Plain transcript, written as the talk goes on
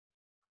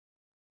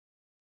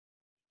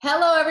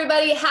Hello,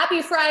 everybody.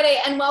 Happy Friday,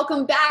 and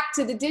welcome back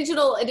to the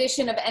digital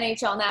edition of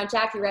NHL Now.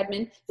 Jackie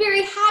Redmond,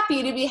 very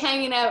happy to be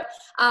hanging out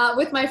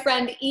with my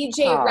friend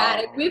EJ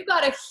Hradek. We've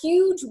got a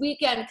huge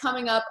weekend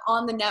coming up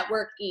on the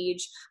network,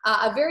 EJ.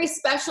 A very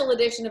special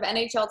edition of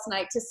NHL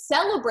Tonight to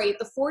celebrate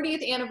the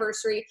 40th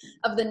anniversary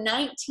of the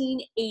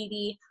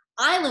 1980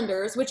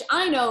 Islanders, which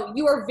I know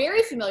you are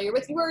very familiar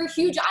with. You were a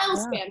huge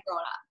Isles fan growing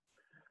up.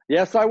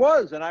 Yes, I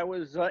was, and I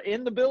was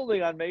in the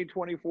building on May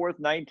 24th,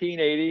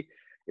 1980.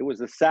 It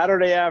was a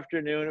Saturday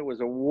afternoon. It was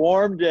a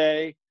warm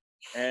day,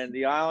 and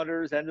the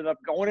Islanders ended up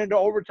going into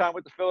overtime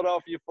with the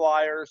Philadelphia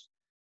Flyers.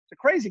 It's a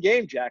crazy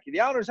game, Jackie. The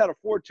Islanders had a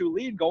 4-2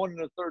 lead going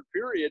into the third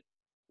period.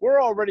 We're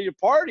all ready to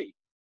party.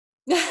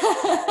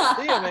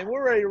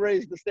 We're ready to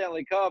raise the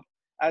Stanley Cup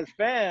as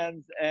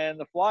fans, and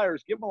the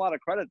Flyers, give them a lot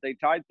of credit. They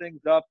tied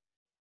things up.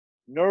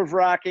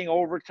 Nerve-wracking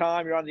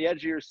overtime. You're on the edge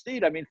of your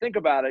seat. I mean, think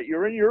about it.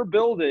 You're in your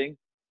building.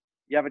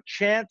 You have a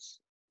chance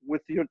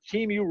with your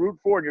team you root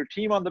for and your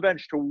team on the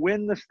bench to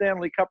win the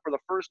Stanley Cup for the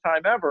first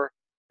time ever.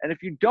 And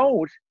if you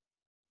don't,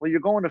 well,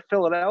 you're going to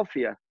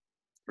Philadelphia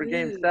for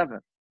Game 7.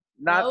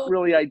 Not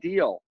really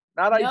ideal.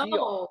 Not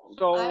ideal.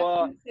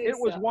 So it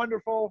was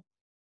wonderful.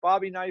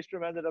 Bobby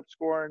Nystrom ended up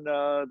scoring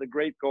the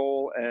great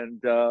goal, and,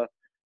 it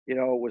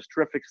was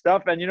terrific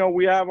stuff. And,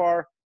 we have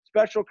our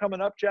special coming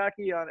up,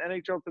 Jackie, on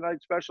NHL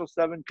Tonight special,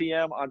 7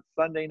 p.m. on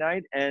Sunday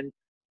night. And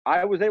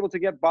I was able to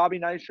get Bobby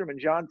Nystrom and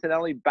John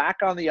Tonelli back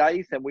on the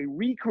ice, and we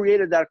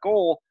recreated that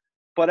goal,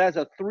 but as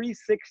a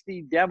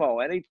 360 demo,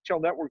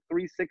 NHL Network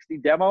 360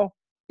 demo.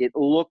 It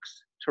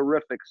looks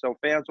terrific, so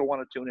fans will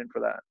want to tune in for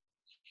that.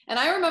 And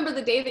I remember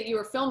the day that you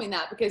were filming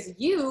that, because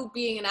you,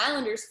 being an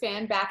Islanders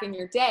fan back in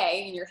your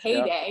day, in your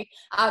heyday,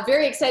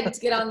 very excited to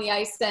get on the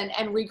ice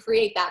and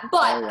recreate that.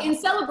 But in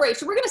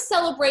celebration, we're going to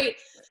celebrate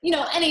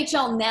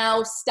NHL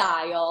Now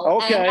style.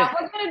 Okay. And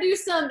we're going to do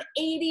some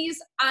 80s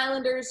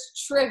Islanders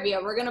trivia.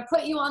 We're going to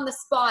put you on the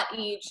spot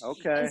each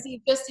and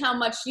see just how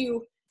much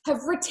you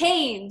have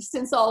retained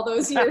since all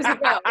those years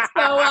ago.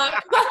 So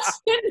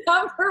question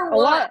number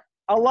one.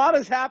 A lot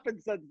has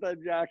happened since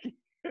then, Jackie.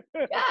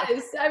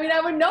 Yes. I mean, I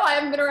would know. I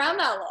haven't been around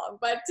that long,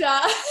 but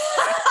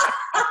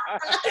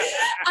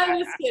I'm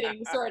just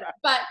kidding, sort of.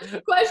 But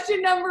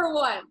question number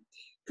one.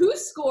 Who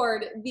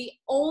scored the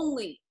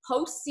only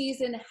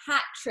postseason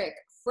hat trick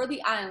for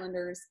the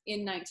Islanders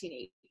in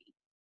 1980?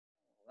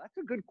 That's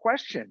a good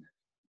question.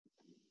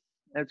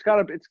 And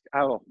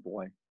oh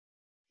boy.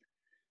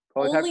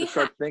 Probably have to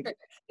start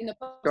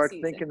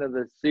thinking of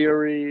the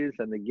series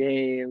and the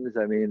games.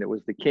 I mean, it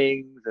was the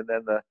Kings, and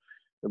then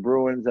the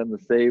Bruins and the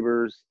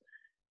Sabres,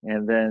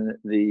 and then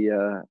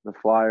the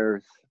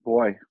Flyers.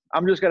 Boy,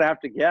 I'm just gonna have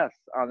to guess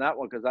on that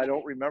one because I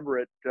don't remember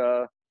it.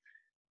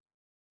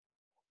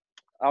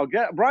 I'll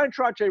get Brian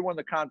Trottier won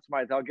the Conn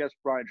Smythe. I'll guess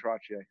Brian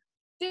Trottier.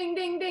 Ding,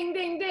 ding, ding,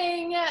 ding,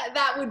 ding.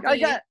 That would be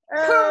correct.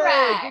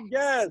 Good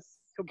guess.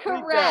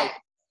 Correct. Guess.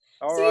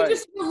 All so right. You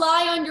just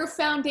rely on your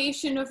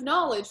foundation of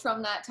knowledge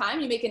from that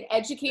time. You make an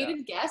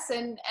educated guess,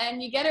 and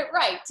you get it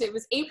right. It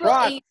was April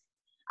 8th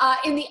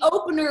in the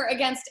opener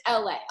against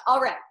LA. All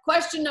right.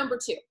 Question number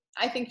two.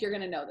 I think you're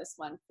going to know this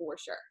one for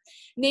sure.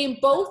 Name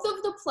both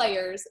of the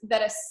players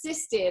that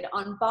assisted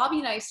on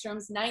Bobby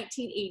Nystrom's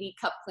 1980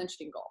 Cup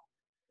clinching goal.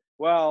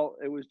 Well,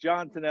 it was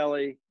John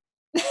Tonelli.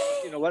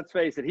 Let's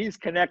face it, he's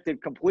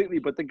connected completely.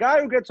 But the guy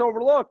who gets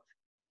overlooked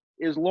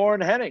is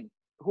Lauren Henning,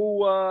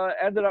 who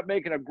ended up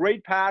making a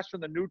great pass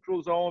from the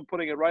neutral zone,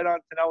 putting it right on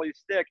Tonelli's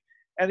stick.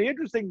 And the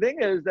interesting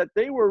thing is that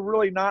they were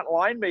really not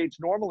line mates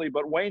normally,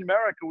 but Wayne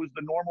Merrick, who was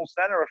the normal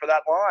center for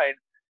that line,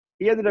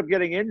 he ended up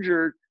getting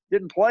injured,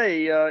 didn't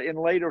play in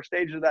later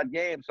stages of that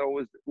game. So it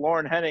was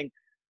Lauren Henning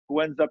who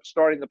ends up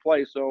starting the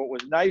play. So it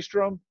was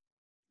Nystrom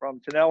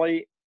from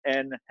Tonelli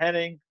and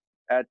Henning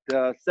at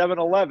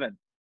 7-11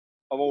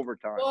 of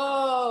overtime.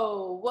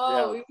 Whoa.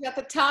 Yeah. You've got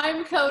the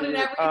time code and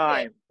everything.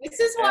 Time. This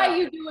is why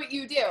you do what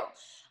you do.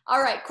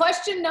 All right,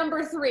 question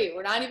number three.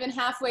 We're not even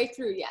halfway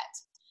through yet.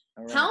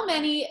 Right. How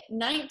many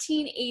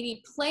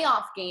 1980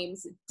 playoff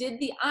games did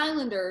the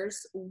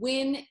Islanders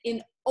win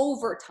in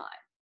overtime?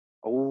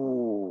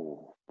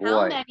 Oh, boy.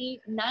 How many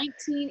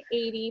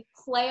 1980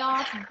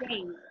 playoff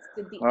games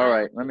did the Islanders All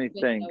right, let me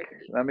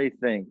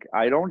think.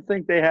 I don't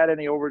think they had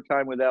any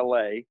overtime with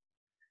LA.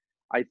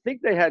 I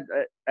think they had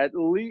at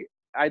least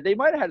they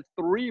might have had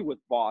 3 with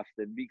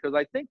Boston, because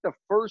I think the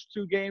first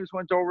 2 games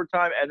went to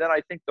overtime, and then I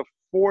think the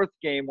 4th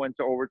game went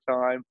to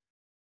overtime.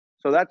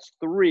 So that's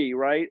 3,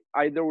 right?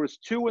 There was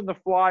 2 in the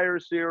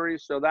Flyers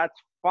series, so that's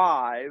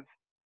 5. I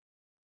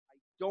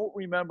don't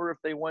remember if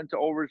they went to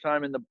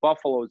overtime in the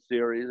Buffalo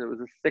series. It was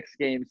a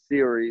 6-game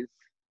series.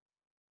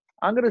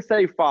 I'm going to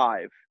say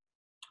 5.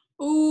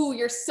 Ooh,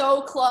 you're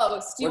so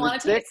close. Do you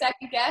want to take a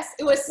second guess?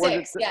 It was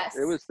 6, yes.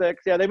 It was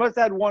 6. Yeah, they must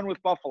have had 1 with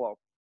Buffalo.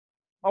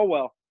 Oh,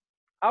 well.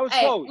 I was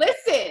close.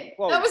 Listen,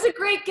 that was a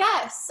great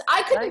guess.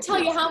 I couldn't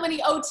tell you how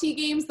many OT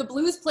games the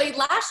Blues played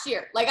last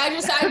year. Like, I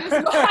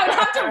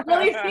have to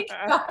really think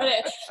about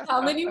it.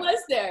 How many was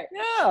there?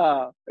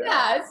 Yeah,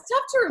 it's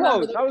tough to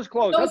remember. I was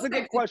close. That's a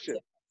good question.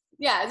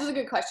 Yeah, this is a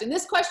good question.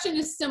 This question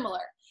is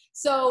similar.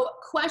 So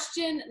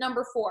question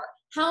number 4,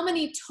 how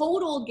many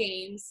total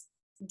games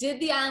did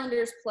the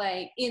Islanders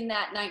play in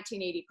that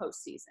 1980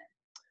 postseason?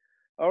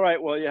 All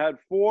right. Well, you had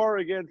 4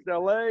 against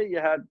LA. You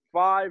had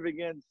 5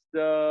 against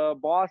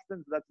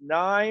Boston. So that's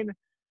 9.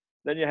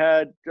 Then you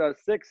had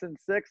 6 and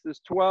 6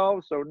 is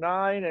 12. So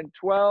 9 and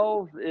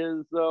 12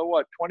 is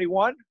what?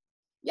 21.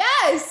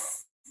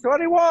 Yes.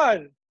 21.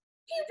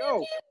 Pew, Go.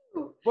 pew,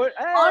 pew. But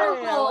hey,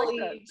 Honor I roll like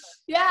that. each.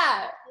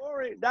 Yeah.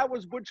 That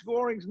was Butch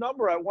Goring's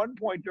number at one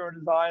point during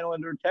his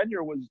Islander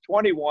tenure was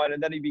 21,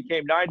 and then he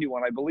became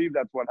 91. I believe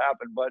that's what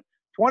happened. But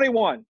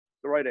 21,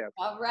 the right answer.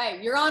 All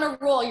right. You're on a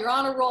roll. You're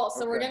on a roll.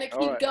 So we're going to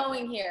keep right.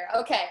 going here.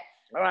 Okay.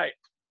 All right.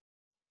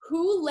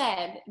 Who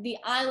led the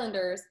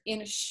Islanders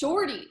in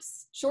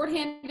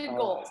shorthanded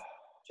goals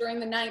during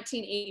the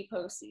 1980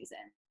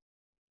 postseason?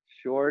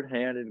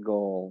 Shorthanded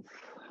goals.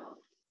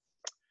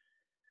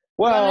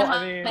 Well,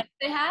 I mean,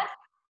 they had?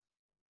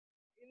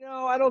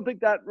 I don't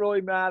think that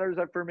really matters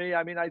for me.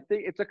 I mean, I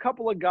think it's a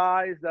couple of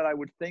guys that I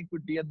would think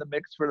would be in the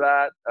mix for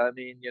that. I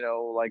mean,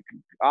 like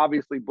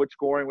obviously Butch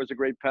Goring was a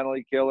great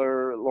penalty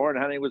killer. Lauren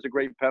Henning was a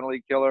great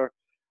penalty killer.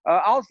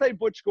 I'll say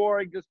Butch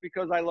Goring just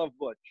because I love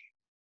Butch.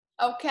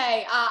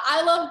 Okay,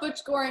 I love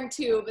Butch Goring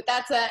too, but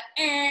that's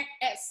it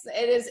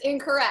is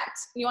incorrect.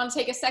 You want to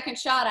take a second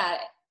shot at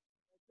it?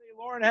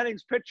 Lauren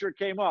Henning's picture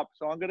came up,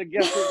 so I'm going to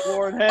guess it's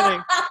Lauren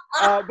Henning.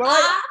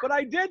 But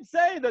I did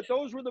say that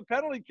those were the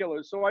penalty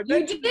killers, so I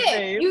mentioned his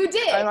name. You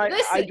did. And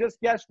Listen, I just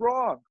guessed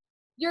wrong.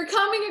 You're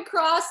coming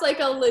across like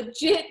a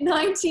legit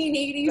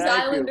 1980s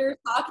Islanders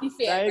hockey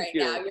fan right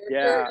now.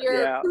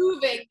 You're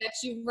proving that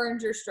you've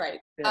earned your stripe.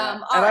 Yeah.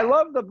 And I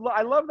love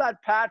that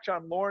patch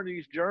on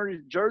Lauren's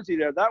jersey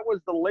there. That was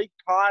the Lake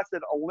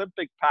Placid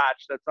Olympic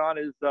patch that's on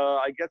his.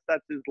 I guess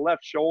that's his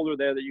left shoulder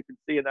there that you can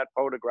see in that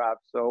photograph.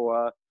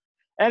 So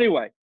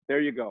anyway,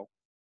 there you go.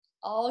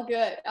 All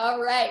good.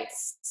 All right.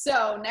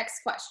 So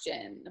next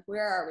question.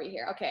 Where are we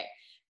here? Okay.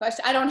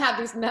 Question. I don't have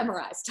these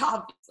memorized,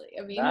 obviously.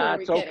 I mean,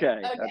 that's okay.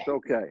 That's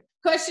okay.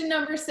 Question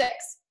number 6.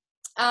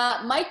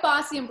 Mike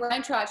Bossy and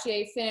Brian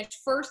Trottier finished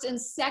first and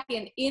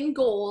second in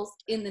goals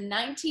in the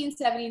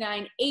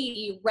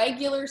 1979-80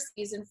 regular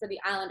season for the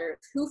Islanders,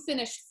 who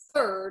finished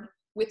third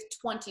with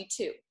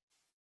 22.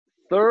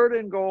 Third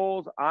in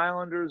goals,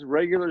 Islanders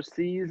regular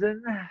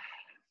season.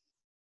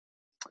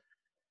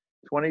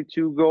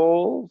 22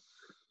 goals.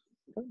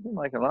 Doesn't seem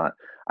like a lot.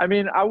 I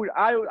mean,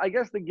 I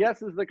guess the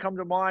guesses that come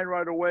to mind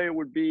right away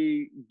would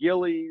be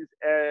Gillies,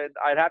 and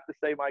I'd have to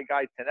say my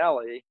guy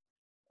Tonelli.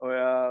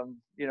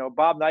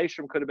 Bob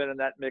Nystrom could have been in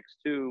that mix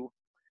too.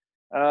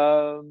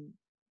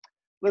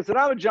 Listen,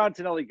 I'm a John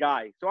Tonelli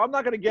guy, so I'm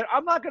not gonna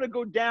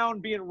go down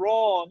being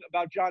wrong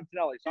about John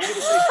Tonelli. So I'm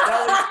gonna say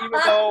Tonelli, even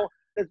though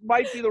this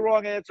might be the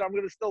wrong answer. I'm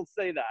gonna still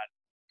say that.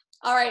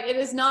 All right, it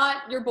is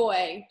not your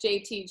boy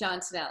JT John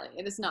Tonelli.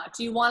 It is not.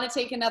 Do you want to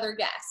take another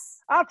guess?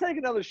 I'll take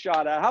another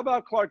shot at it. How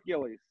about Clark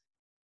Gillies?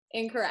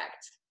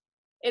 Incorrect.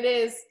 It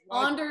is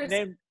Anders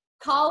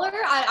Collar.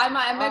 I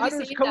might be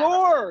saying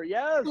Kallur,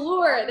 yes.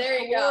 Kallur, there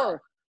you go.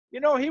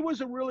 He was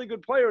a really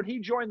good player, and he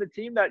joined the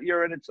team that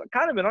year, and it's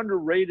kind of an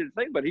underrated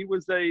thing, but he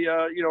was a,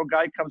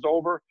 guy comes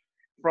over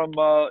from,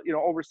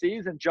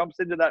 overseas and jumps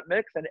into that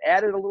mix and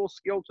added a little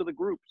skill to the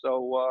group.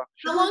 So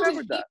how long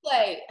did he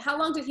play? How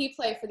long did he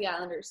play for the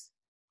Islanders?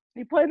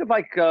 He played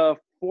like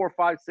 4,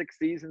 5, 6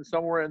 seasons,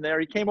 somewhere in there.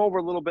 He came over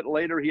a little bit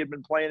later. He had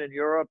been playing in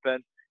Europe,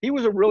 and he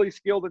was a really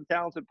skilled and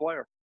talented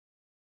player.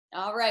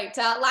 All right.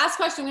 Last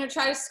question. I'm going to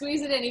try to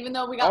squeeze it in, even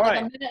though we got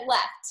a minute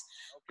left.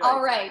 Okay.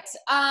 All right.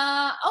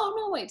 Oh,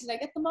 no, wait. Did I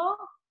get them all?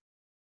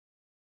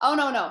 Oh,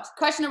 no.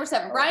 Question number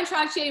 7. Brian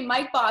Trottier and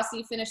Mike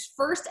Bossy finished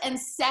first and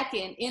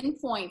second in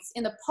points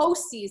in the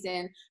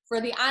postseason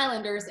for the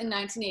Islanders in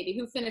 1980.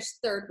 Who finished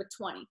third with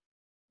 20?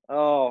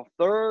 Oh,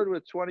 third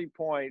with 20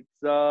 points.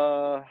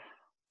 I'll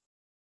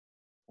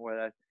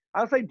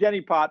say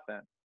Denny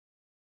Potvin.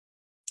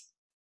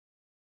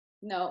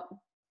 No.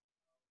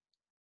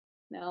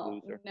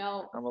 Loser.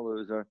 No. I'm a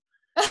loser.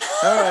 All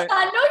right.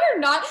 No, you're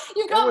not.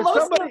 You got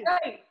most of it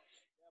right.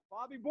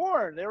 Bobby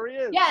Bourne. There he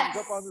is. Yes.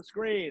 He's up on the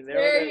screen.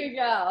 There you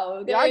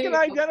go. I can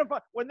identify.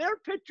 When their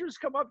pictures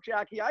come up,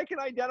 Jackie, I can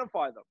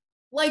identify them.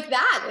 Like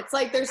that. It's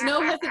like there's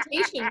no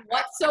hesitation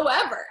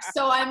whatsoever.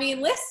 So, I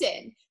mean,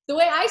 listen, the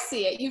way I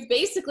see it, you've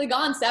basically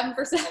gone 7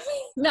 for 7.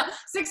 No,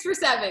 6 for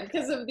 7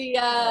 because of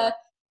the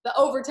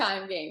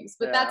overtime games,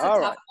 but that's a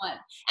tough one.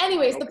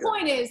 Anyways, the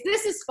point is,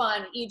 this is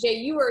fun,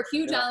 EJ. You were a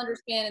huge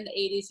Islanders fan in the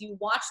 80s. You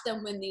watched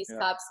them win these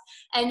cups,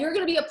 and you're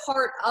going to be a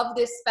part of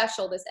this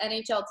special, this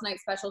NHL Tonight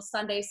special,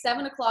 Sunday,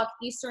 7 o'clock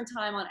Eastern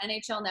time on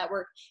NHL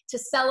Network to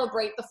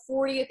celebrate the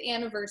 40th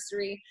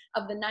anniversary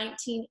of the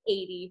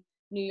 1980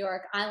 New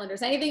York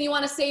Islanders. Anything you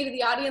want to say to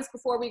the audience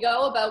before we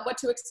go about what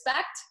to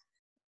expect?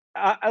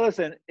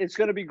 Listen, it's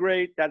going to be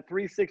great. That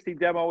 360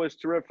 demo is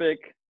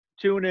terrific.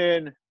 Tune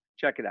in.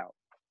 Check it out.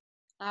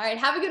 All right.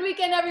 Have a good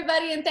weekend,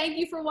 everybody, and thank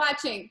you for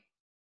watching.